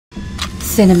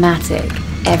Cinematic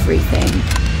everything.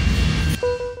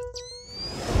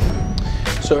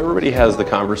 So everybody has the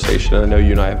conversation, and I know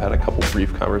you and I have had a couple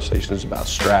brief conversations about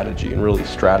strategy and really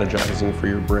strategizing for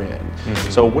your brand.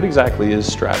 So what exactly is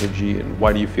strategy, and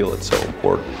why do you feel it's so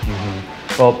important?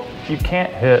 Well, you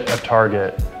can't hit a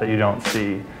target that you don't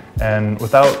see, and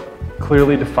without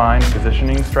clearly defined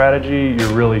positioning strategy,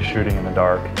 you're really shooting in the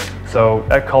dark. So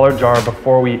at ColorJar,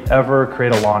 before we ever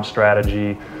create a launch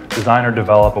strategy, design or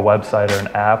develop a website or an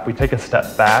app, we take a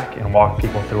step back and walk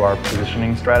people through our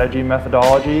positioning strategy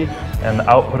methodology, and the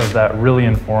output of that really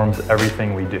informs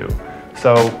everything we do.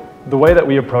 So the way that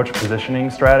we approach positioning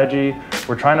strategy,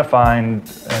 we're trying to find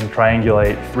and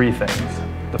triangulate three things.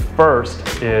 The first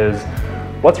is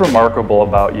what's remarkable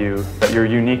about you that you're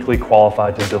uniquely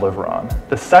qualified to deliver on.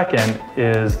 The second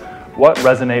is what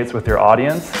resonates with your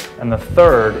audience, and the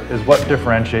third is what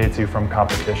differentiates you from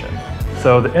competition.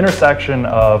 So the intersection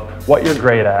of what you're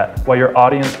great at, what your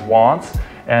audience wants,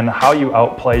 and how you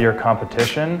outplay your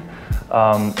competition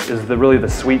is really the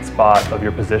sweet spot of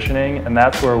your positioning, and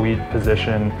that's where we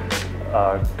position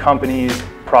companies,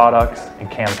 products, and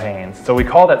campaigns. So we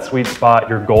call that sweet spot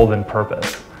your golden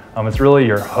purpose. It's really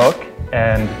your hook,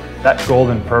 and that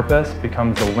golden purpose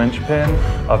becomes the linchpin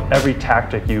of every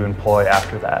tactic you employ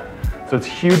after that. So it's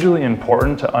hugely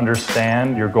important to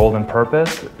understand your golden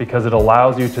purpose because it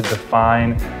allows you to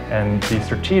define and be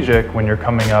strategic when you're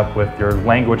coming up with your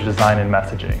language design and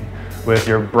messaging, with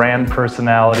your brand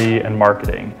personality and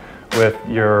marketing, with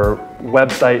your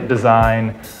website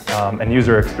design and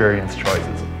user experience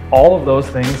choices. All of those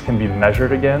things can be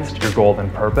measured against your golden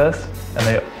purpose, and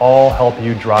they all help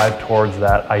you drive towards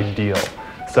that ideal.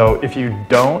 So if you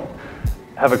don't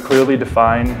have a clearly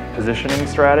defined positioning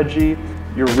strategy,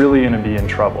 you're really going to be in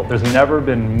trouble. There's never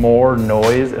been more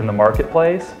noise in the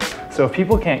marketplace. So if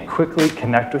people can't quickly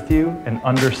connect with you and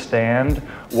understand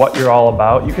what you're all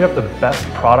about, you could have the best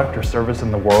product or service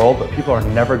in the world, but people are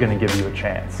never going to give you a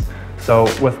chance. So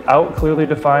without clearly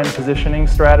defined positioning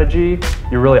strategy,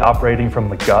 you're really operating from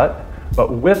the gut.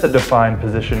 But with a defined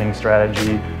positioning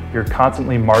strategy, you're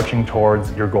constantly marching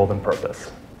towards your golden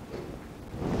purpose.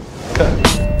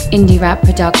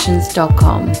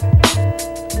 IndirapProductions.com.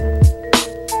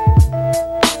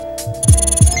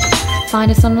 Find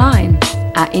us online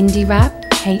at Indirap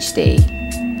HD.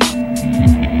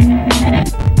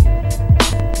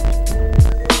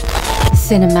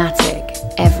 Cinematic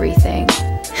everything.